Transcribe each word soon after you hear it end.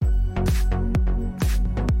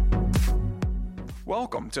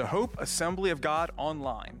Welcome to Hope Assembly of God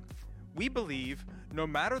Online. We believe no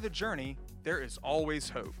matter the journey, there is always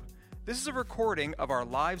hope. This is a recording of our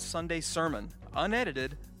live Sunday sermon,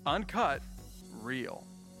 unedited, uncut, real.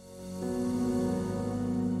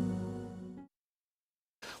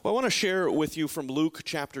 Well, I want to share with you from Luke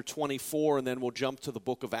chapter 24, and then we'll jump to the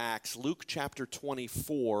book of Acts. Luke chapter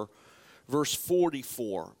 24, verse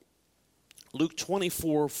 44. Luke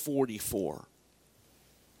 24, 44.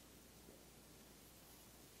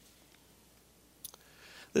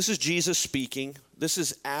 This is Jesus speaking. This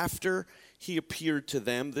is after he appeared to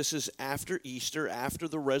them. This is after Easter, after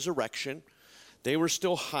the resurrection. They were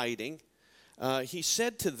still hiding. He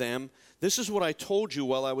said to them, "This is what I told you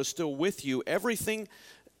while I was still with you. Everything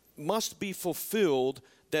must be fulfilled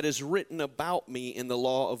that is written about me in the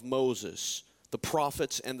law of Moses, the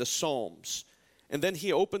prophets, and the Psalms." And then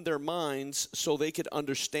he opened their minds so they could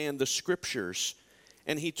understand the scriptures.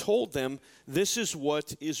 And he told them, "This is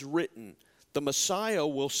what is written. The Messiah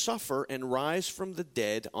will suffer and rise from the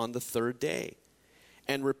dead on the third day.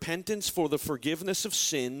 And repentance for the forgiveness of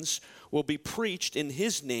sins will be preached in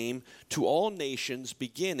his name to all nations,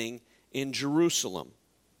 beginning in Jerusalem."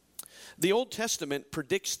 The Old Testament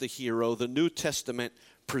predicts the hero. The New Testament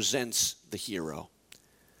presents the hero.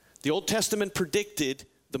 The Old Testament predicted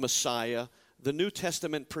the Messiah. The New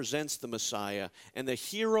Testament presents the Messiah. And the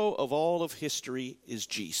hero of all of history is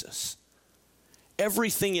Jesus.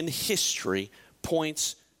 Everything in history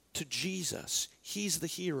points to Jesus. He's the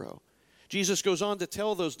hero. Jesus goes on to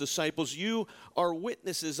tell those disciples, "You are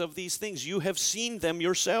witnesses of these things. You have seen them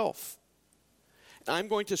yourself. I'm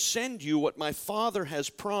going to send you what my Father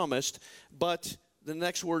has promised," but the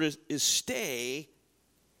next word is stay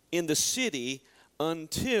in the city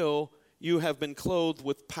until you have been clothed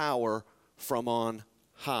with power from on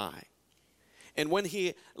high. And when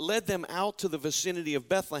he led them out to the vicinity of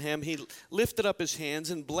Bethlehem, he lifted up his hands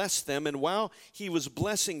and blessed them. And while he was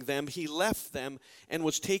blessing them, he left them and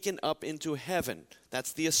was taken up into heaven.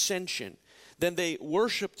 That's the ascension. Then they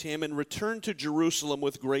worshiped him and returned to Jerusalem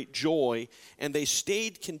with great joy. And they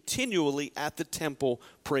stayed continually at the temple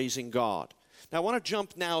praising God. Now I want to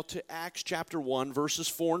jump now to Acts chapter 1, verses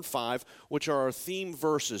 4 and 5, which are our theme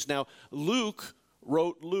verses. Now Luke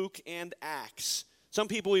wrote Luke and Acts. Some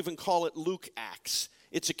people even call it Luke Acts.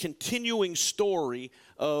 It's a continuing story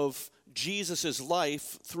of Jesus'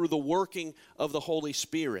 life through the working of the Holy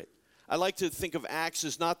Spirit. I like to think of Acts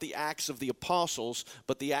as not the Acts of the apostles,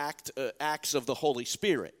 but the Acts of the Holy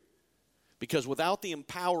Spirit. Because without the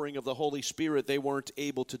empowering of the Holy Spirit, they weren't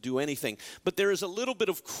able to do anything. But there is a little bit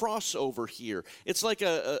of crossover here. It's like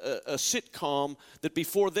a sitcom that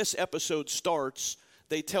before this episode starts,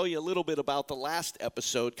 they tell you a little bit about the last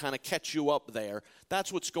episode, kind of catch you up there.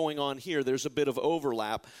 That's what's going on here. There's a bit of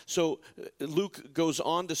overlap. So Luke goes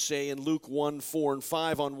on to say in Luke 1, 4 and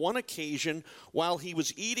 5, on one occasion, while he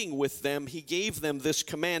was eating with them, he gave them this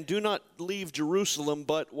command, "Do not leave Jerusalem,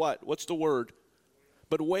 but" what? What's the word?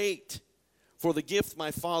 "But wait for the gift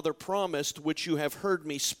my Father promised, which you have heard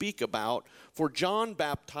me speak about. For John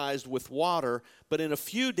baptized with water, but in a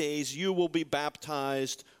few days you will be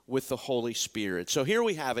baptized with the Holy Spirit." So here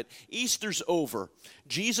we have it. Easter's over.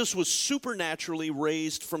 Jesus was supernaturally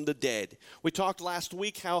raised from the dead. We talked last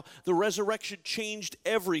week how the resurrection changed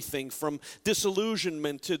everything from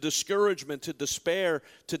disillusionment to discouragement to despair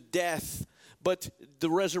to death. But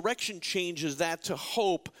the resurrection changes that to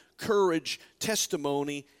hope, courage,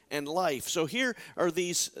 testimony, and life. So here are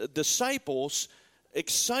these disciples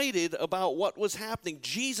excited about what was happening.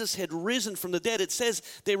 Jesus had risen from the dead. It says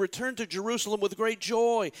they returned to Jerusalem with great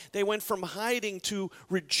joy. They went from hiding to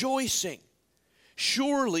rejoicing.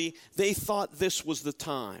 Surely they thought this was the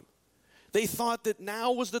time. They thought that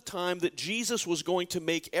now was the time that Jesus was going to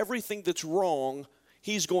make everything that's wrong,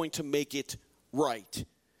 he's going to make it right.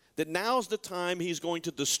 That now's the time he's going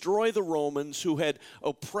to destroy the Romans who had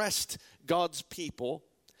oppressed God's people,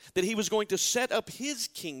 that he was going to set up his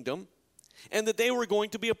kingdom, and that they were going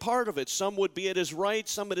to be a part of it. Some would be at his right,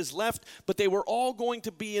 some at his left, but they were all going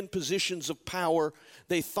to be in positions of power,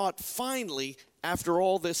 they thought, finally, after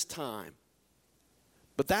all this time.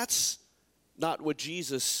 But that's not what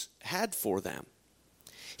Jesus had for them.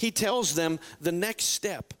 He tells them the next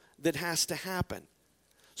step that has to happen.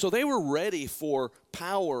 So they were ready for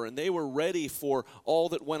power, and they were ready for all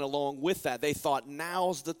that went along with that. They thought,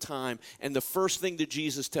 now's the time. And the first thing that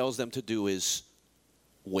Jesus tells them to do is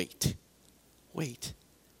wait. Wait.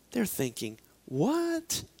 They're thinking,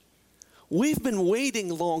 what? We've been waiting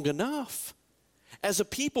long enough. As a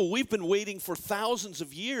people, we've been waiting for thousands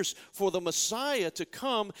of years for the Messiah to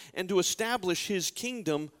come and to establish his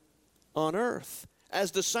kingdom on earth.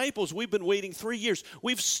 As disciples, we've been waiting 3 years.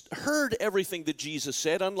 We've heard everything that Jesus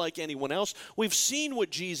said, unlike anyone else. We've seen what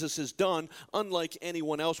Jesus has done, unlike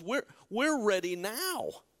anyone else. We're ready now.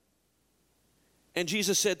 And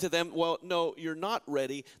Jesus said to them, well, no, you're not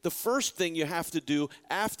ready. The first thing you have to do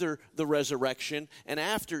after the resurrection and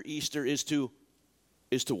after Easter is to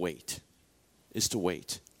wait. Is to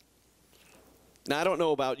wait. Now, I don't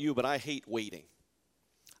know about you, but I hate waiting.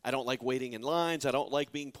 I don't like waiting in lines. I don't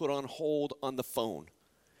like being put on hold on the phone.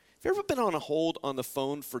 Have you ever been on a hold on the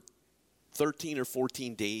phone for 13 or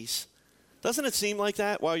 14 days? Doesn't it seem like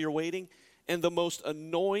that while you're waiting? And the most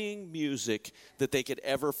annoying music that they could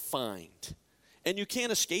ever find. And you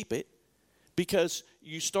can't escape it because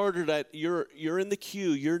you started at, you're in the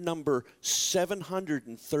queue, you're number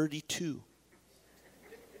 732.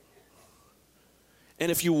 And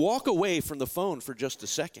if you walk away from the phone for just a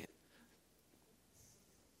second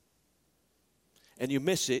and you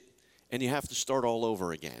miss it and you have to start all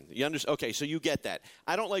over again. Okay, so you get that.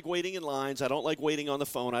 I don't like waiting in lines. I don't like waiting on the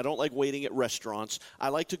phone. I don't like waiting at restaurants. I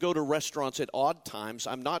like to go to restaurants at odd times.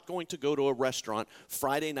 I'm not going to go to a restaurant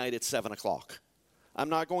Friday night at 7 o'clock. I'm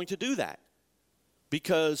not going to do that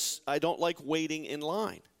because I don't like waiting in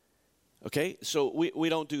line. Okay, so we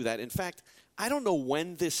don't do that. In fact, I don't know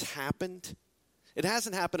when this happened. It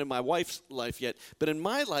hasn't happened in my wife's life yet, but in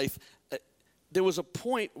my life, there was a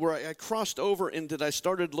point where I crossed over and that I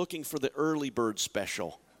started looking for the early bird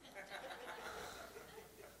special.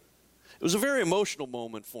 It was a very emotional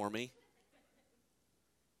moment for me.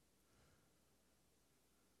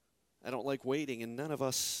 I don't like waiting, and none of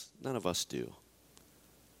us do.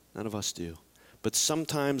 None of us do. But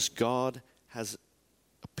sometimes God has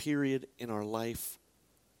a period in our life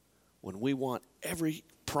when we want every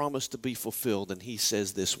promise to be fulfilled, and he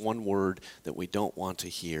says this one word that we don't want to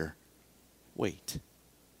hear. Wait.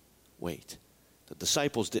 Wait. The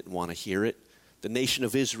disciples didn't want to hear it. The nation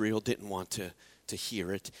of Israel didn't want to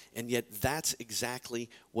hear it. And yet that's exactly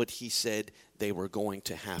what he said they were going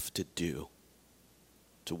to have to do.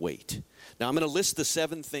 To wait. Now I'm going to list the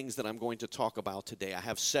 7 things that I'm going to talk about today. I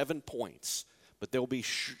have 7 points, but they'll be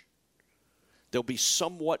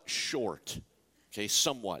somewhat short. Okay,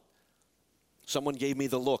 somewhat. Someone gave me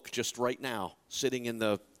the look just right now, sitting in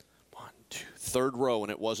the 3rd row,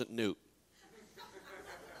 and it wasn't Newt.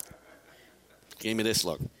 Gave me this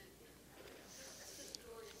look.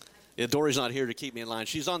 Yeah, Dory's not here to keep me in line.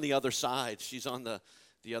 She's on the other side. She's on the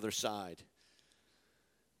other side.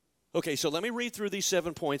 Okay, so let me read through these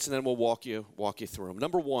 7 points, and then we'll walk you through them.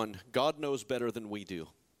 Number 1, God knows better than we do.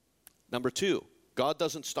 Number 2, God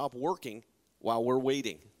doesn't stop working while we're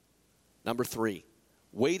waiting. Number 3,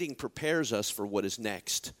 waiting prepares us for what is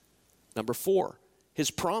next. Number 4, his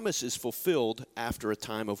promise is fulfilled after a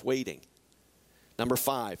time of waiting. Number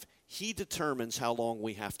 5, he determines how long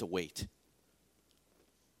we have to wait.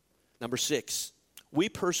 Number 6, we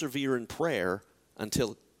persevere in prayer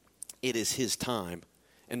until it is his time.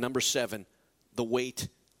 And number 7, the wait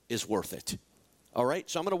is worth it. All right,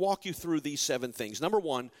 so I'm going to walk you through these 7 things. Number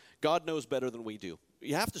 1, God knows better than we do.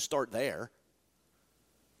 You have to start there.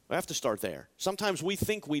 We have to start there. Sometimes we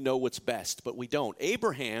think we know what's best, but we don't.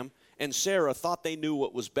 Abraham and Sarah thought they knew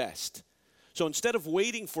what was best. So instead of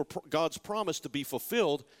waiting for God's promise to be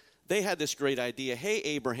fulfilled, they had this great idea. Hey,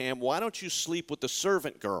 Abraham, why don't you sleep with the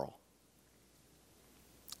servant girl?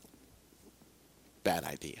 Bad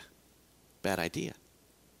idea. Bad idea.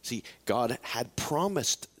 See, God had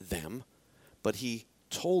promised them, but he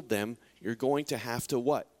told them, you're going to have to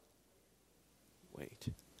what? Wait.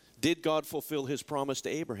 Did God fulfill his promise to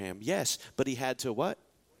Abraham? Yes, but he had to what?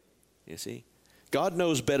 You see? God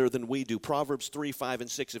knows better than we do. Proverbs 3, 5, and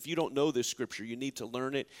 6. If you don't know this scripture, you need to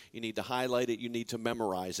learn it. You need to highlight it. You need to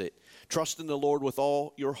memorize it. Trust in the Lord with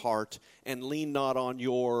all your heart and lean not on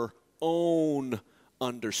your own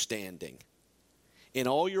understanding. In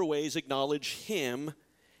all your ways acknowledge him,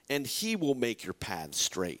 and he will make your paths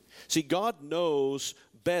straight. See, God knows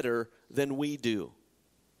better than we do.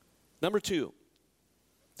 Number 2.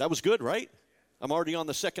 That was good, right? I'm already on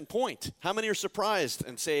the 2nd point. How many are surprised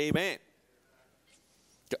and say amen?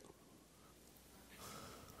 Go.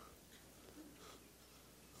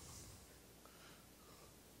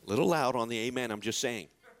 Little loud on the amen, I'm just saying.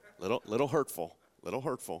 Little hurtful.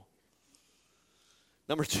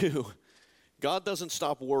 Number 2, God doesn't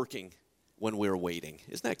stop working when we're waiting.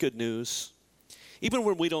 Isn't that good news? Even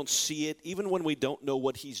when we don't see it, even when we don't know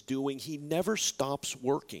what he's doing, he never stops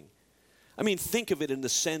working. I mean, think of it in the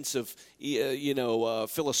sense of,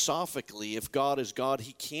 philosophically, if God is God,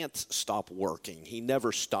 he can't stop working. He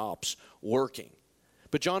never stops working.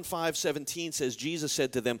 But John 5:17 says, Jesus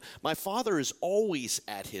said to them, my Father is always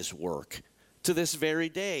at his work, to this very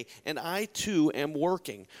day, and I too am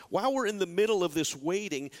working. While we're in the middle of this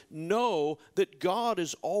waiting, know that God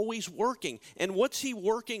is always working. And what's he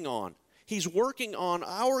working on? He's working on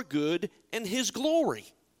our good and his glory.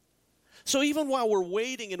 So even while we're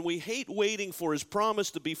waiting and we hate waiting for his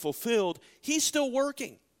promise to be fulfilled, he's still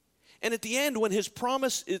working. And at the end, when his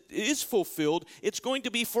promise is fulfilled, it's going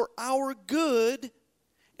to be for our good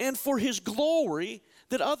and for his glory,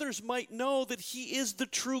 that others might know that he is the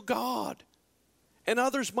true God. And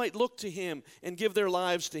others might look to him and give their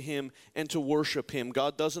lives to him and to worship him.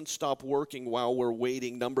 God doesn't stop working while we're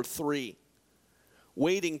waiting. Number 3,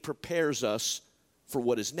 waiting prepares us for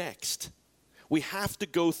what is next. We have to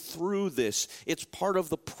go through this. It's part of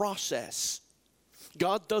the process.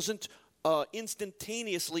 God doesn't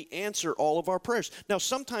instantaneously answer all of our prayers. Now,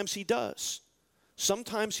 sometimes he does.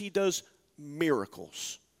 Sometimes he does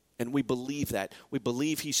miracles. And we believe that. We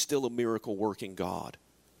believe he's still a miracle-working God.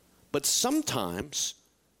 But sometimes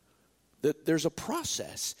there's a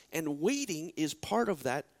process, and waiting is part of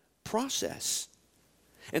that process.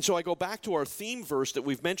 And so I go back to our theme verse that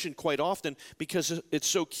we've mentioned quite often because it's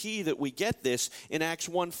so key that we get this in Acts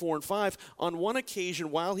 1, 4, and 5. On one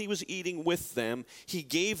occasion, while he was eating with them, he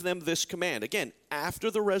gave them this command. Again,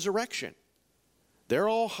 after the resurrection. They're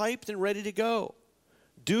all hyped and ready to go.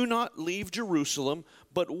 Do not leave Jerusalem,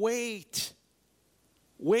 but wait.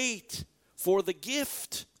 Wait for the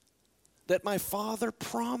gift that my Father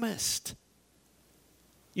promised.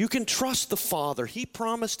 You can trust the Father. He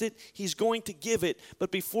promised it. He's going to give it.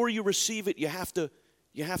 But before you receive it, you have to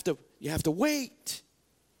wait.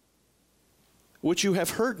 Which you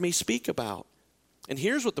have heard me speak about. And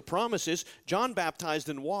here's what the promise is. John baptized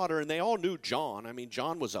in water, and they all knew John. I mean,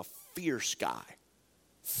 John was a fierce guy.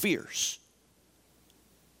 Fierce.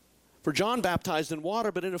 For John baptized in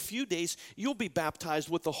water, but in a few days, you'll be baptized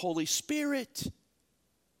with the Holy Spirit.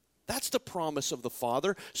 That's the promise of the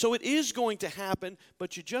Father. So it is going to happen,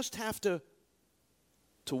 but you just have to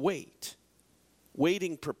wait.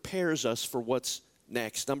 Waiting prepares us for what's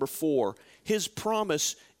next. Number 4, his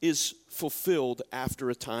promise is fulfilled after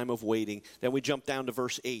a time of waiting. Then we jump down to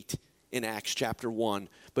verse 8 in Acts chapter 1.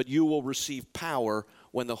 But you will receive power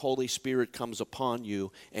when the Holy Spirit comes upon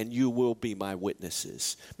you, and you will be my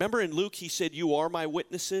witnesses. Remember in Luke, he said, you are my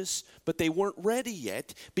witnesses, but they weren't ready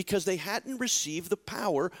yet because they hadn't received the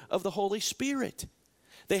power of the Holy Spirit.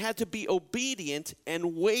 They had to be obedient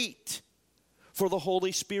and wait for the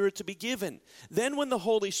Holy Spirit to be given. Then when the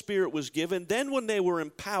Holy Spirit was given, then when they were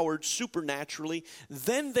empowered supernaturally,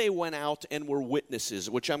 then they went out and were witnesses,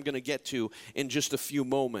 which I'm going to get to in just a few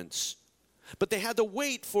moments. But they had to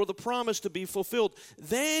wait for the promise to be fulfilled.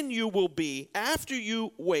 Then you will be, after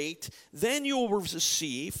you wait, then you will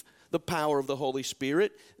receive the power of the Holy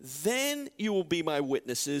Spirit. Then you will be my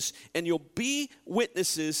witnesses, and you'll be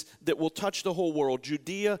witnesses that will touch the whole world,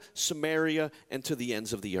 Judea, Samaria, and to the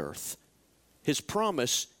ends of the earth. His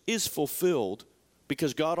promise is fulfilled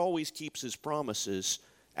because God always keeps his promises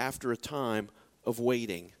after a time of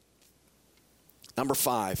waiting. Number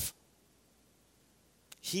 5.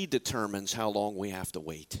 He determines how long we have to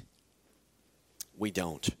wait. We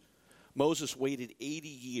don't. Moses waited 80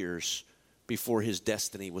 years before his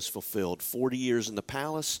destiny was fulfilled. 40 years in the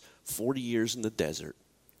palace, 40 years in the desert.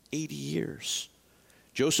 80 years.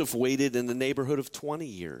 Joseph waited in the neighborhood of 20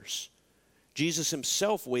 years. Jesus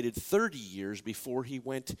himself waited 30 years before he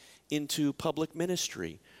went into public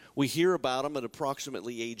ministry. We hear about him at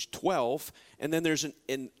approximately age 12, and then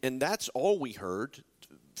and that's all we heard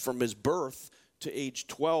from his birth. To age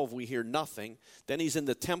 12, we hear nothing. Then he's in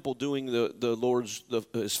the temple doing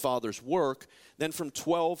his Father's work. Then from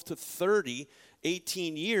 12 to 30,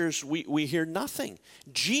 18 years, we hear nothing.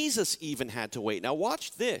 Jesus even had to wait. Now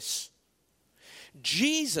watch this.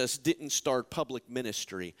 Jesus didn't start public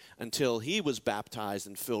ministry until he was baptized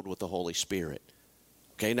and filled with the Holy Spirit.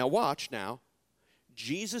 Okay, now watch now.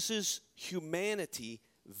 Jesus' humanity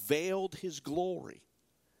veiled his glory.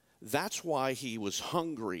 That's why he was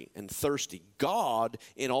hungry and thirsty. God,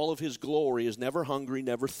 in all of his glory, is never hungry,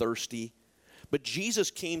 never thirsty. But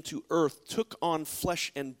Jesus came to earth, took on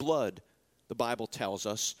flesh and blood, the Bible tells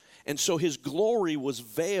us. And so his glory was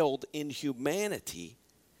veiled in humanity.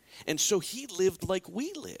 And so he lived like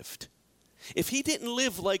we lived. If he didn't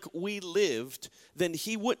live like we lived, then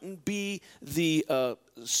he wouldn't be the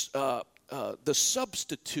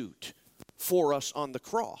substitute for us on the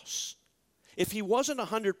cross. If he wasn't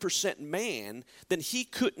 100% man, then he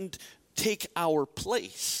couldn't take our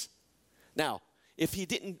place. Now, if he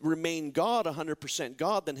didn't remain God, 100%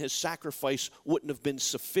 God, then his sacrifice wouldn't have been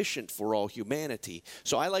sufficient for all humanity.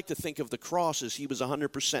 So I like to think of the cross as he was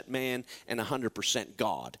 100% man and 100%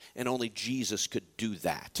 God, and only Jesus could do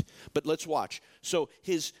that. But let's watch. So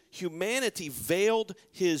his humanity veiled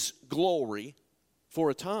his glory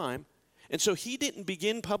for a time, and so he didn't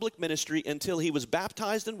begin public ministry until he was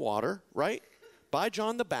baptized in water, right, by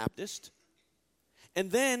John the Baptist.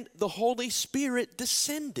 And then the Holy Spirit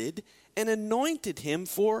descended and anointed him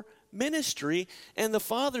for ministry. And the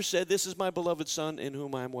Father said, "This is my beloved Son in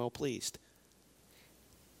whom I am well pleased."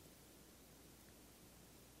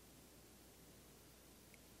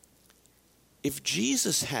 If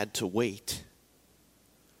Jesus had to wait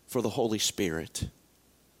for the Holy Spirit,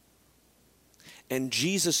 and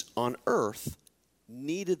Jesus on earth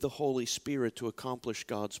needed the Holy Spirit to accomplish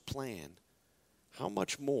God's plan, how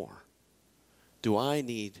much more do I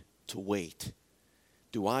need to wait?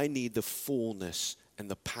 Do I need the fullness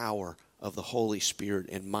and the power of the Holy Spirit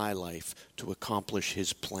in my life to accomplish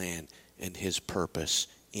his plan and his purpose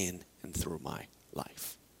in and through my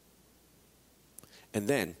life? And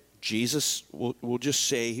then Jesus will just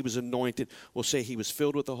say he was anointed. We'll say he was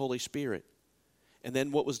filled with the Holy Spirit. And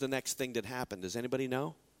then what was the next thing that happened? Does anybody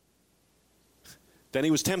know? Then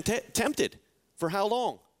he was tempted. For how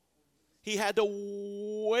long? He had to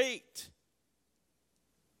wait.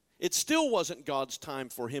 It still wasn't God's time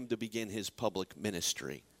for him to begin his public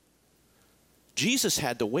ministry. Jesus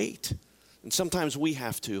had to wait. And sometimes we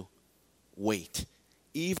have to wait,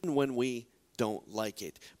 even when we don't like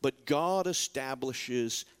it. But God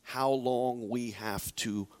establishes how long we have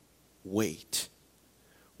to wait.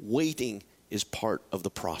 Waiting is part of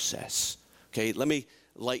the process. Okay, let me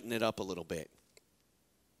lighten it up a little bit.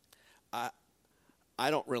 I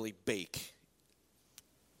don't really bake.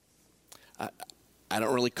 I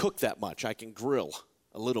don't really cook that much. I can grill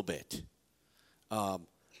a little bit.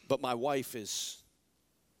 But my wife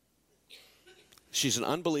she's an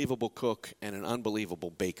unbelievable cook and an unbelievable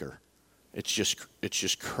baker. It's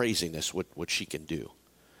just craziness what she can do.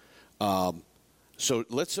 So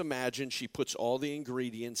let's imagine she puts all the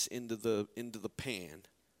ingredients into the pan,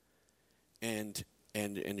 and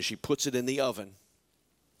she puts it in the oven,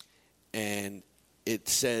 and it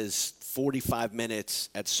says 45 minutes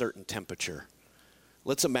at certain temperature.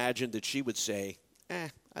 Let's imagine that she would say,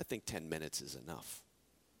 I think 10 minutes is enough,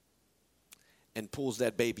 and pulls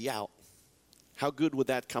that baby out. How good would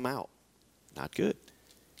that come out? Not good.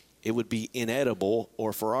 It would be inedible,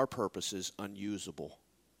 or for our purposes, unusable.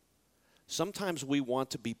 Sometimes we want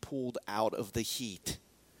to be pulled out of the heat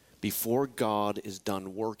before God is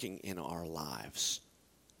done working in our lives.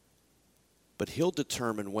 But he'll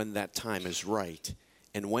determine when that time is right.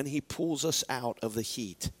 And when he pulls us out of the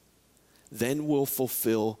heat, then we'll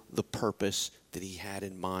fulfill the purpose that he had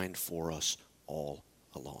in mind for us all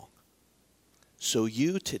along. So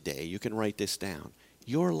you today, you can write this down.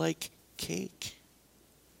 You're like cake.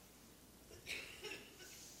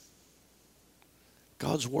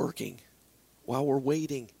 God's working while we're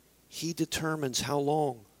waiting. He determines how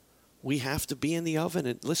long we have to be in the oven.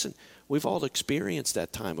 And listen, we've all experienced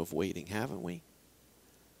that time of waiting, haven't we?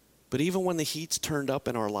 But even when the heat's turned up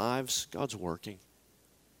in our lives, God's working.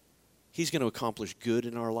 He's going to accomplish good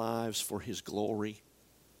in our lives for his glory.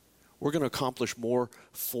 We're going to accomplish more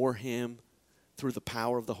for him through the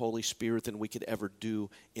power of the Holy Spirit than we could ever do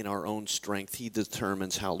in our own strength. He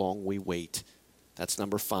determines how long we wait. That's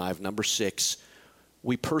number 5. Number 6,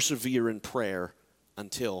 we persevere in prayer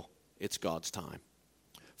until it's God's time.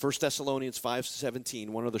 1 Thessalonians 5:17,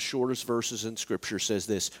 one of the shortest verses in Scripture, says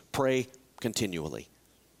this: pray continually.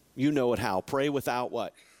 You know it how. Pray without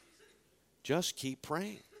what? Just keep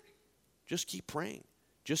praying. Just keep praying.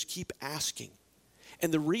 Just keep asking.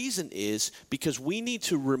 And the reason is because we need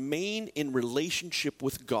to remain in relationship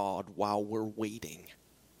with God while we're waiting.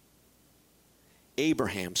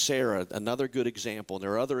 Abraham, Sarah, another good example. And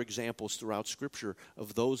there are other examples throughout Scripture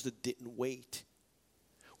of those that didn't wait.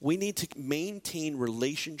 We need to maintain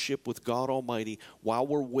relationship with God Almighty while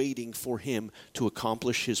we're waiting for him to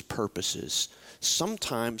accomplish his purposes.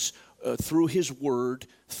 Sometimes through his word,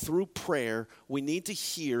 through prayer, we need to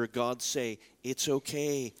hear God say, it's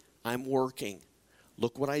okay, I'm working.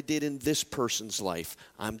 Look what I did in this person's life.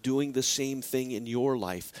 I'm doing the same thing in your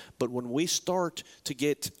life. But when we start to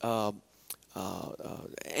get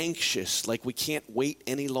anxious, like we can't wait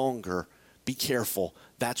any longer, be careful.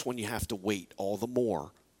 That's when you have to wait all the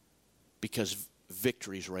more, because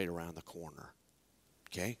victory's right around the corner.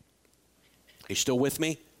 Okay? Are you still with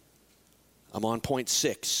me? I'm on point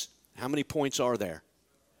 6. How many points are there?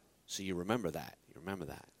 So you remember that. You remember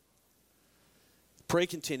that. Pray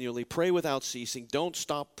continually. Pray without ceasing. Don't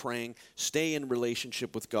stop praying. Stay in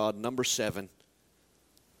relationship with God. Number 7,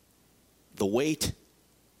 the wait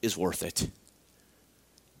is worth it.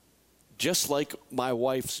 Just like my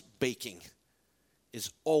wife's baking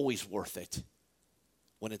is always worth it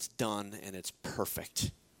when it's done and it's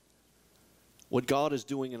perfect. What God is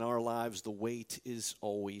doing in our lives, the wait is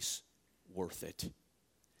always worth it.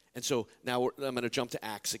 And so now I'm going to jump to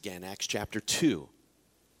Acts again, Acts chapter 2.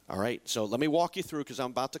 All right, so let me walk you through because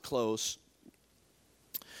I'm about to close.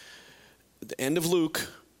 At the end of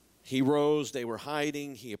Luke, he rose, they were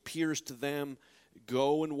hiding, he appears to them,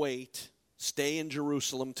 go and wait, stay in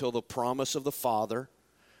Jerusalem till the promise of the Father.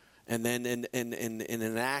 And then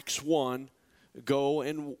in Acts 1, go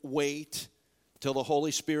and wait till the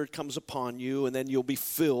Holy Spirit comes upon you, and then you'll be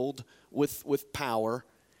filled with power.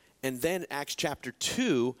 And then Acts chapter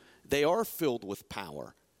 2, they are filled with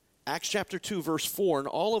power. Acts chapter 2, verse 4, and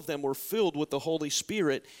all of them were filled with the Holy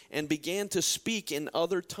Spirit and began to speak in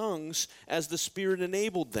other tongues as the Spirit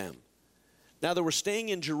enabled them. Now they were staying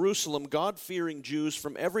in Jerusalem, God-fearing Jews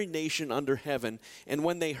from every nation under heaven. And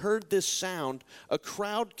when they heard this sound, a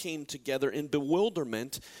crowd came together in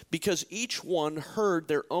bewilderment because each one heard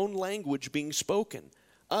their own language being spoken.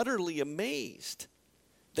 Utterly amazed,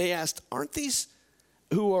 they asked, "Aren't these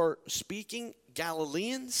who are speaking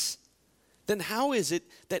Galileans? Then how is it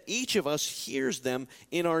that each of us hears them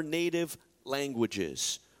in our native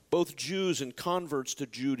languages?" Both Jews and converts to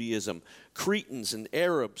Judaism, Cretans and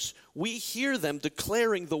Arabs, we hear them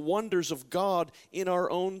declaring the wonders of God in our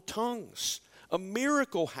own tongues. A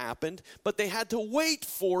miracle happened, but they had to wait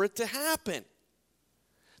for it to happen.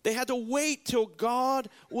 They had to wait till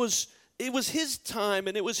it was his time,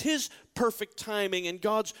 and it was his perfect timing and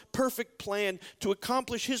God's perfect plan to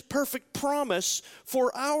accomplish his perfect promise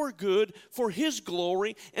for our good, for his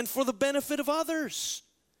glory, and for the benefit of others.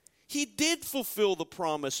 He did fulfill the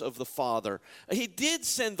promise of the Father. He did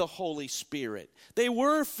send the Holy Spirit. They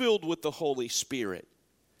were filled with the Holy Spirit.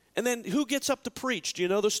 And then who gets up to preach? Do you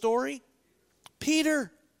know the story?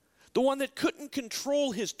 Peter, the one that couldn't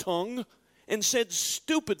control his tongue and said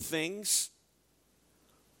stupid things.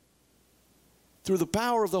 Through the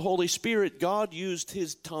power of the Holy Spirit, God used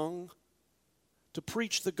his tongue to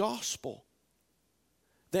preach the gospel.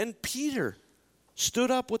 Then Peter stood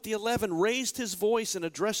up with the 11, raised his voice and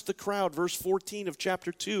addressed the crowd. Verse 14 of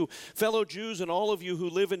chapter 2, "Fellow Jews and all of you who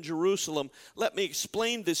live in Jerusalem, let me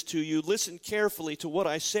explain this to you. Listen carefully to what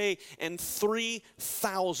I say." And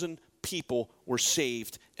 3,000 people were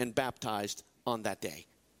saved and baptized on that day.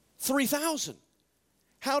 3,000.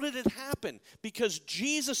 How did it happen? Because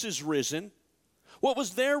Jesus is risen. What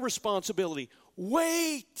was their responsibility?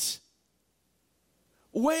 Wait.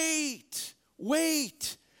 Wait.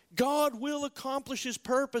 Wait. God will accomplish his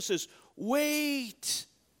purposes. Wait.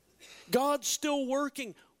 God's still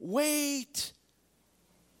working. Wait.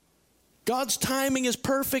 God's timing is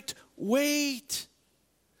perfect. Wait.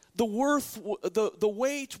 The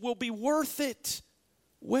wait will be worth it.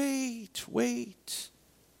 Wait.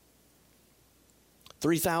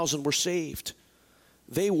 3,000 were saved.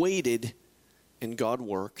 They waited, and God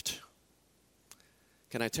worked.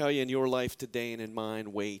 Can I tell you, in your life today and in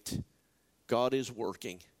mine, wait. God is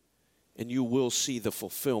working, and you will see the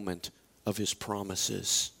fulfillment of his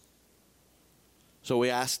promises. So we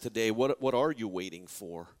ask today, what are you waiting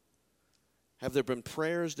for? Have there been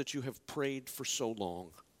prayers that you have prayed for so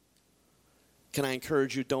long? Can I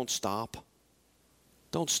encourage you, don't stop.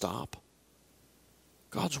 Don't stop.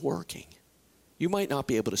 God's working. You might not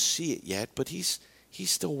be able to see it yet, but he's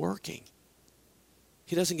still working.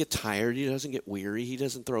 He doesn't get tired. He doesn't get weary. He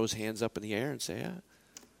doesn't throw his hands up in the air and say,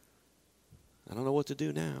 I don't know what to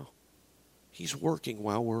do now. He's working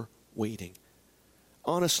while we're waiting.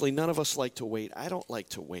 Honestly, none of us like to wait. I don't like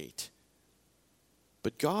to wait.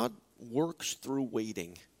 But God works through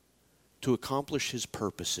waiting to accomplish his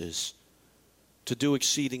purposes, to do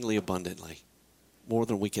exceedingly abundantly, more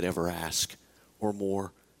than we could ever ask or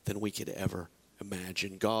more than we could ever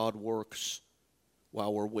imagine. God works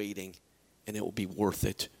while we're waiting, and it will be worth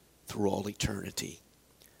it through all eternity.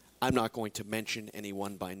 I'm not going to mention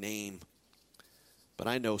anyone by name, but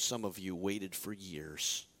I know some of you waited for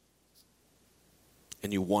years,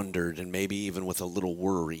 and you wondered, and maybe even with a little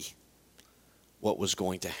worry, what was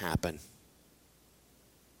going to happen.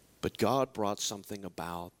 But God brought something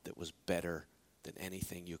about that was better than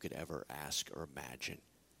anything you could ever ask or imagine.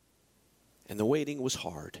 And the waiting was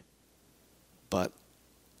hard, but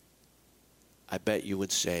I bet you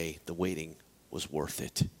would say the waiting was worth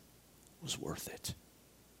it. Was worth it.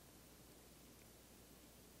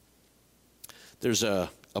 There's a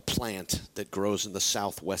plant that grows in the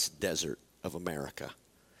southwest desert of America.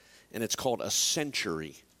 and it's called a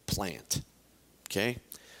century plant. Okay?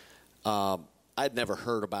 I'd never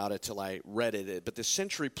heard about it till I read it, but the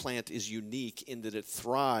century plant is unique in that it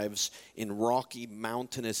thrives in rocky,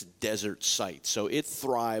 mountainous desert sites. So it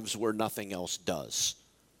thrives where nothing else does.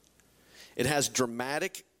 It has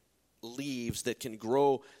dramatic leaves that can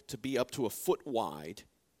grow to be up to a foot wide,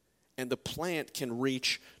 and the plant can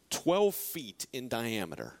reach 12 feet in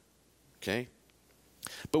diameter. Okay?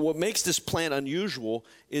 But what makes this plant unusual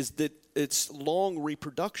is that its long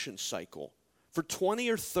reproduction cycle. For 20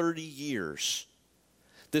 or 30 years,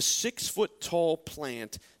 this 6-foot-tall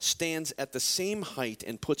plant stands at the same height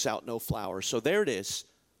and puts out no flowers. So there it is.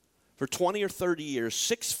 For 20 or 30 years,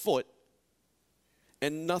 6 foot,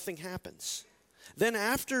 and nothing happens. Then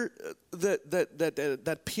after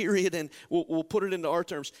that period, and we'll put it into our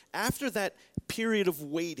terms, after that period of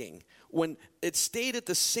waiting, when it stayed at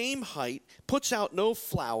the same height, puts out no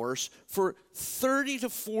flowers for 30 to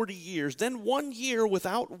 40 years, then 1 year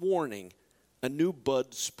without warning, a new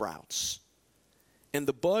bud sprouts. And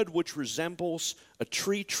the bud, which resembles a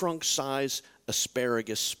tree trunk size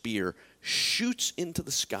asparagus spear, shoots into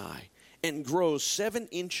the sky and grows 7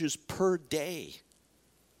 inches per day.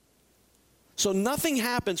 So nothing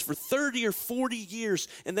happens for 30 or 40 years,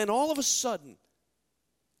 and then all of a sudden,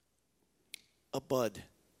 a bud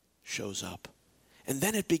shows up. And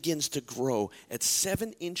then it begins to grow at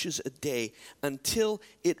 7 inches a day until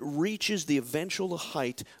it reaches the eventual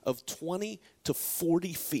height of 20 to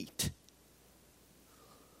 40 feet.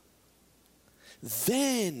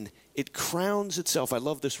 Then it crowns itself, I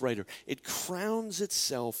love this writer, it crowns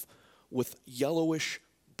itself with yellowish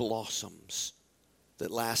blossoms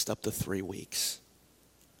that last up to 3 weeks.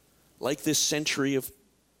 Like this century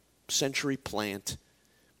plant,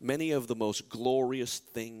 many of the most glorious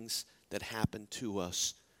things that happen to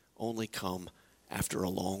us only come after a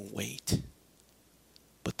long wait.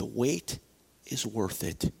 But the wait is worth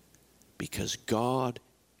it because God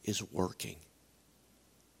is working.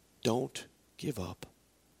 Don't give up.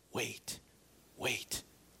 Wait, wait,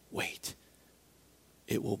 wait.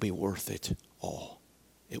 It will be worth it all.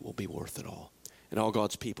 It will be worth it all. And all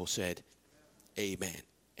God's people said, amen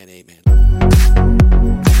and amen.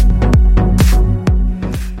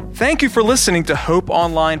 Thank you for listening to Hope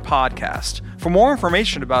Online Podcast. For more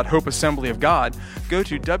information about Hope Assembly of God, go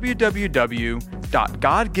to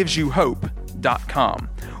www.godgivesyouhope.com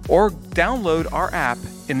or download our app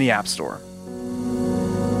in the App Store.